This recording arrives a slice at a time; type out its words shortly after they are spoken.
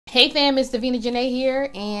Hey fam, it's Devina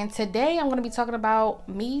here, and today I'm going to be talking about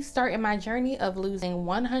me starting my journey of losing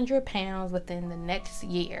 100 pounds within the next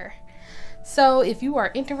year. So if you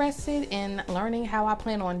are interested in learning how I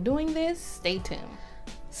plan on doing this, stay tuned.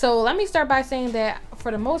 So let me start by saying that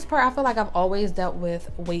for the most part, I feel like I've always dealt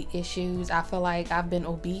with weight issues. I feel like I've been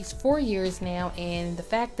obese for years now, and the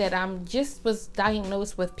fact that was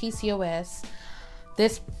diagnosed with PCOS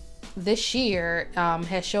this year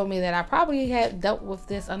has shown me that I probably had dealt with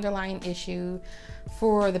this underlying issue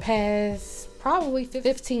for the past probably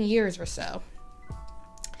 15 years or so.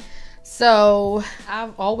 So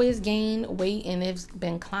I've always gained weight and it's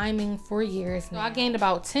been climbing for years now. So I gained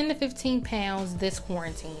about 10 to 15 pounds this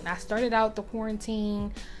quarantine. I started out the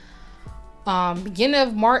quarantine beginning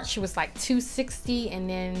of March, it was like 260, and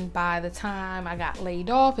then by the time I got laid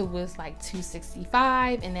off it was like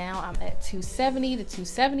 265, and now I'm at 270 to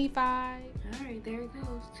 275. All right, there it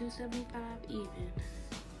goes, 275 even.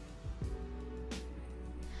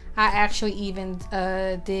 I actually even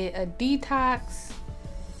did a detox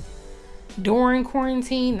during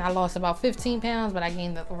quarantine. I lost about 15 pounds, but I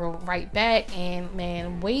gained the right back. And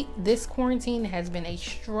man, weight this quarantine has been a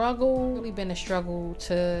struggle. Really been a struggle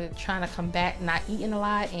to trying to combat not eating a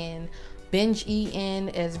lot and binge eating,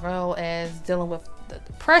 as well as dealing with the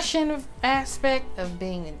depression aspect of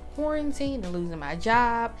being in quarantine and losing my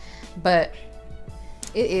job. But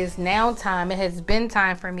it is now time. It has been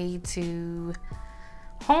time for me to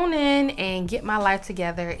hone in and get my life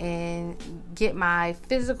together and get my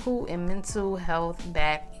physical and mental health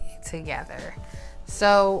back together.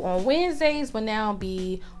 So on Wednesdays will now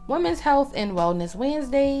be Women's Health and Wellness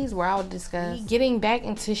Wednesdays, where I'll discuss getting back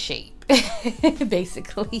into shape.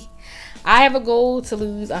 Basically, I have a goal to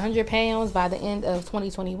lose 100 pounds by the end of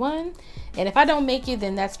 2021, and if I don't make it,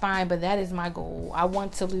 then that's fine, but that is my goal. I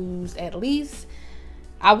want to at least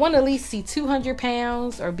see 200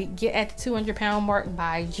 pounds or get at the 200 pound mark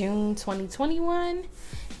by June 2021.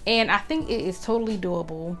 And I think it is totally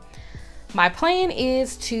doable. My plan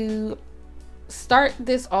is to start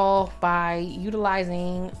this off by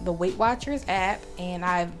utilizing the Weight Watchers app. And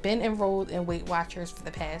I've been enrolled in Weight Watchers for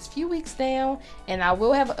the past few weeks now. And I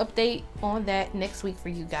will have an update on that next week for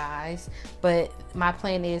you guys. But my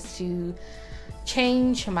plan is to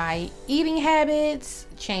change my eating habits,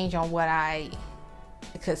 change on what I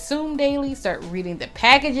consume daily, start reading the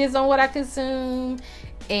packages on what I consume,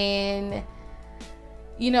 and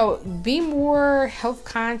be more health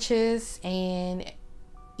conscious and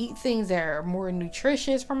eat things that are more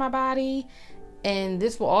nutritious for my body. And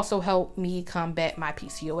this will also help me combat my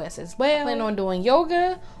PCOS as well. I plan on doing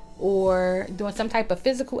yoga or doing some type of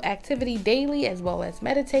physical activity daily, as well as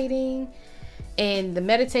meditating. And the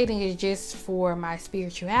meditating is just for my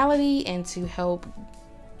spirituality and to help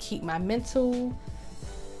keep my mental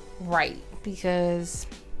right, because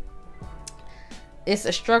it's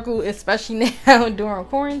a struggle, especially now during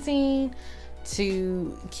quarantine,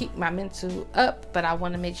 to keep my mental up. But I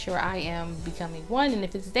want to make sure I am becoming one, and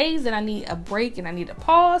if it's days that I need a break and I need a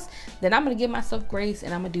pause, then I'm gonna give myself grace,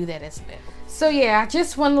 and I'm gonna do that as well. So yeah, I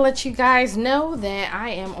just want to let you guys know that I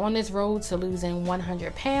am on this road to losing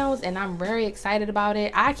 100 pounds, and I'm very excited about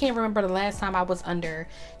it. I can't remember the last time I was under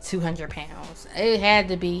 200 pounds. It had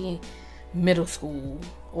to be middle school,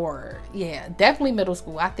 or yeah, definitely middle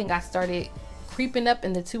school. I think I started creeping up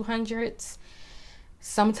in the 200s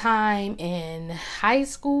sometime in high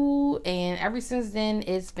school, and ever since then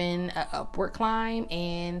it's been an upward climb.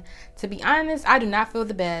 And to be honest, I do not feel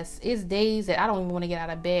the best. It's days that I don't even want to get out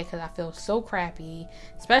of bed because I feel so crappy,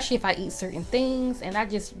 especially if I eat certain things, and I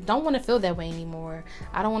just don't want to feel that way anymore.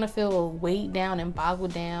 I don't want to feel weighed down and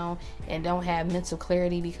boggled down and don't have mental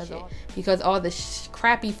clarity because all the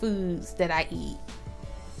crappy foods that I eat.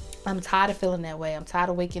 I'm tired of feeling that way. I'm tired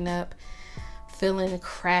of waking up feeling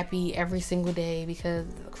crappy every single day because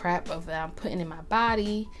of the crap of that I'm putting in my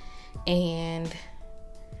body. And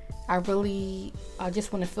I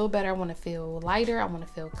just want to feel better. I want to feel lighter. I want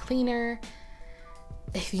to feel cleaner.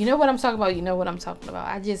 If you know what I'm talking about, you know what I'm talking about.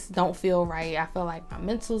 I just don't feel right. I feel like my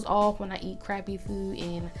mental's off when I eat crappy food,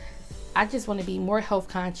 and I just want to be more health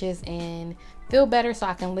conscious and feel better so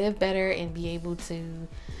I can live better and be able to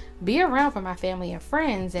be around for my family and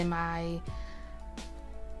friends and my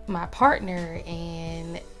partner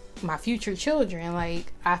and my future children.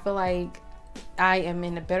 Like, I feel like I am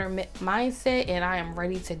in a better mindset and I am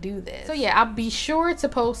ready to do this. So yeah, I'll be sure to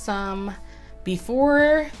post some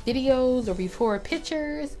before videos or before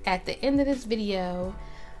pictures at the end of this video.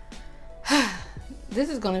 This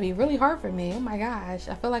is gonna be really hard for me. Oh my gosh,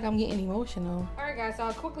 I feel like I'm getting emotional. All right guys, so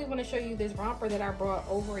I quickly want to show you this romper that I brought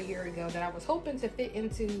over a year ago that I was hoping to fit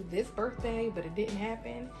into this birthday, but it didn't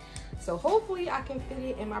happen. So hopefully I can fit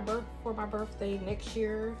it in for my birthday next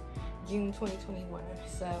year, June 2021.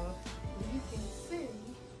 So you can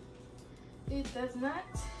see it does not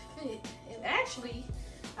fit. And actually,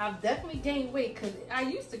 I've definitely gained weight because I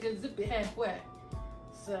used to get zip it half wet.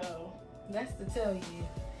 So that's to tell you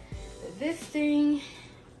that this thing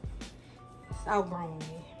has outgrown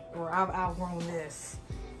me, or I've outgrown this.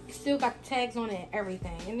 It still got the tags on it and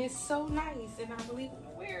everything, and it's so nice, and I really want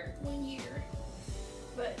to wear it 1 year,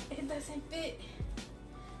 but it doesn't fit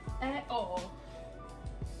at all.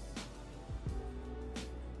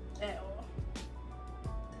 At all.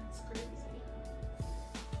 That's crazy.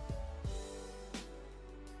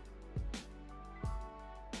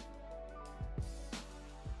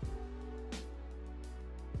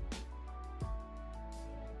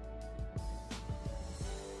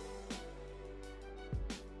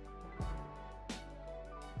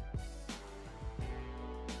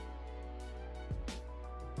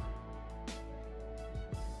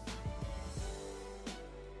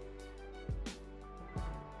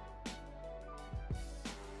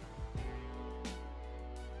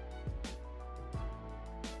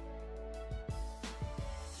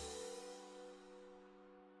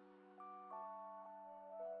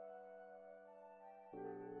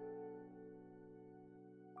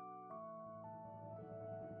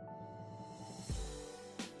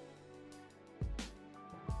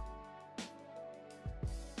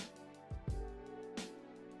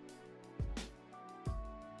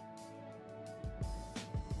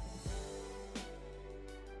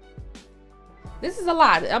 This is a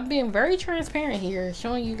lot. I'm being very transparent here,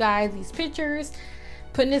 showing you guys these pictures,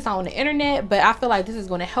 putting this on the internet, but I feel like this is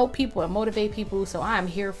going to help people and motivate people, so I'm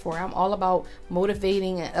here for it. I'm all about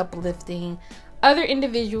motivating and uplifting other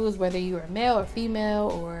individuals, whether you are male or female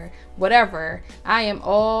or whatever. I am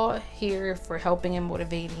all here for helping and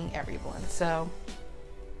motivating everyone. So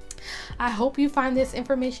I hope you find this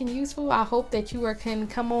information useful. I hope that you can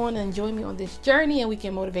come on and join me on this journey and we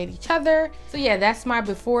can motivate each other. So yeah, that's my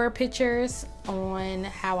before pictures on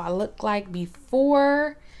how I look like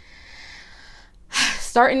before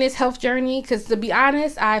starting this health journey. Because to be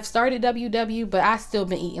honest, I've started WW, but I still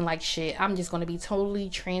been eating like shit. I'm just going to be totally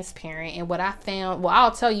transparent. And what I found, well,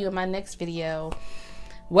 I'll tell you in my next video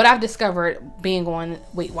what I've discovered being on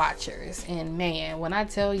Weight Watchers. And man, when I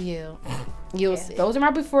tell you, you'll see. Those are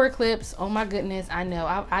my before clips. Oh my goodness, I know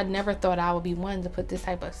I never thought I would be one to put this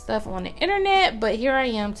type of stuff on the internet, but here I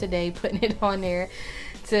am today putting it on there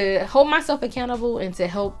to hold myself accountable and to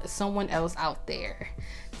help someone else out there.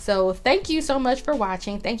 So thank you so much for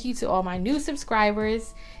watching. Thank you to all my new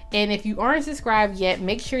subscribers. And if you aren't subscribed yet,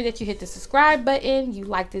 make sure that you hit the subscribe button, you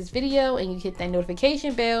like this video, and you hit that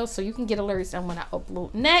notification bell so you can get alerts on when I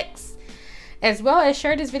upload next. As well as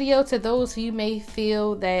share this video to those who you may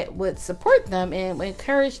feel that would support them and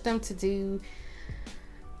encourage them to do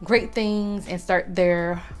great things and start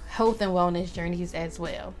their health and wellness journeys as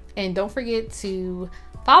well. And don't forget to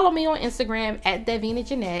follow me on Instagram at Devina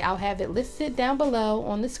Janae. I'll have it listed down below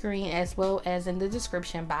on the screen as well as in the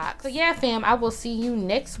description box. So yeah, fam, I will see you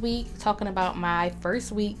next week talking about my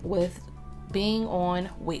first week with being on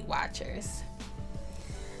Weight Watchers.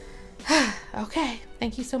 Okay,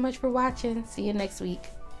 thank you so much for watching. See you next week.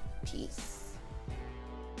 Peace.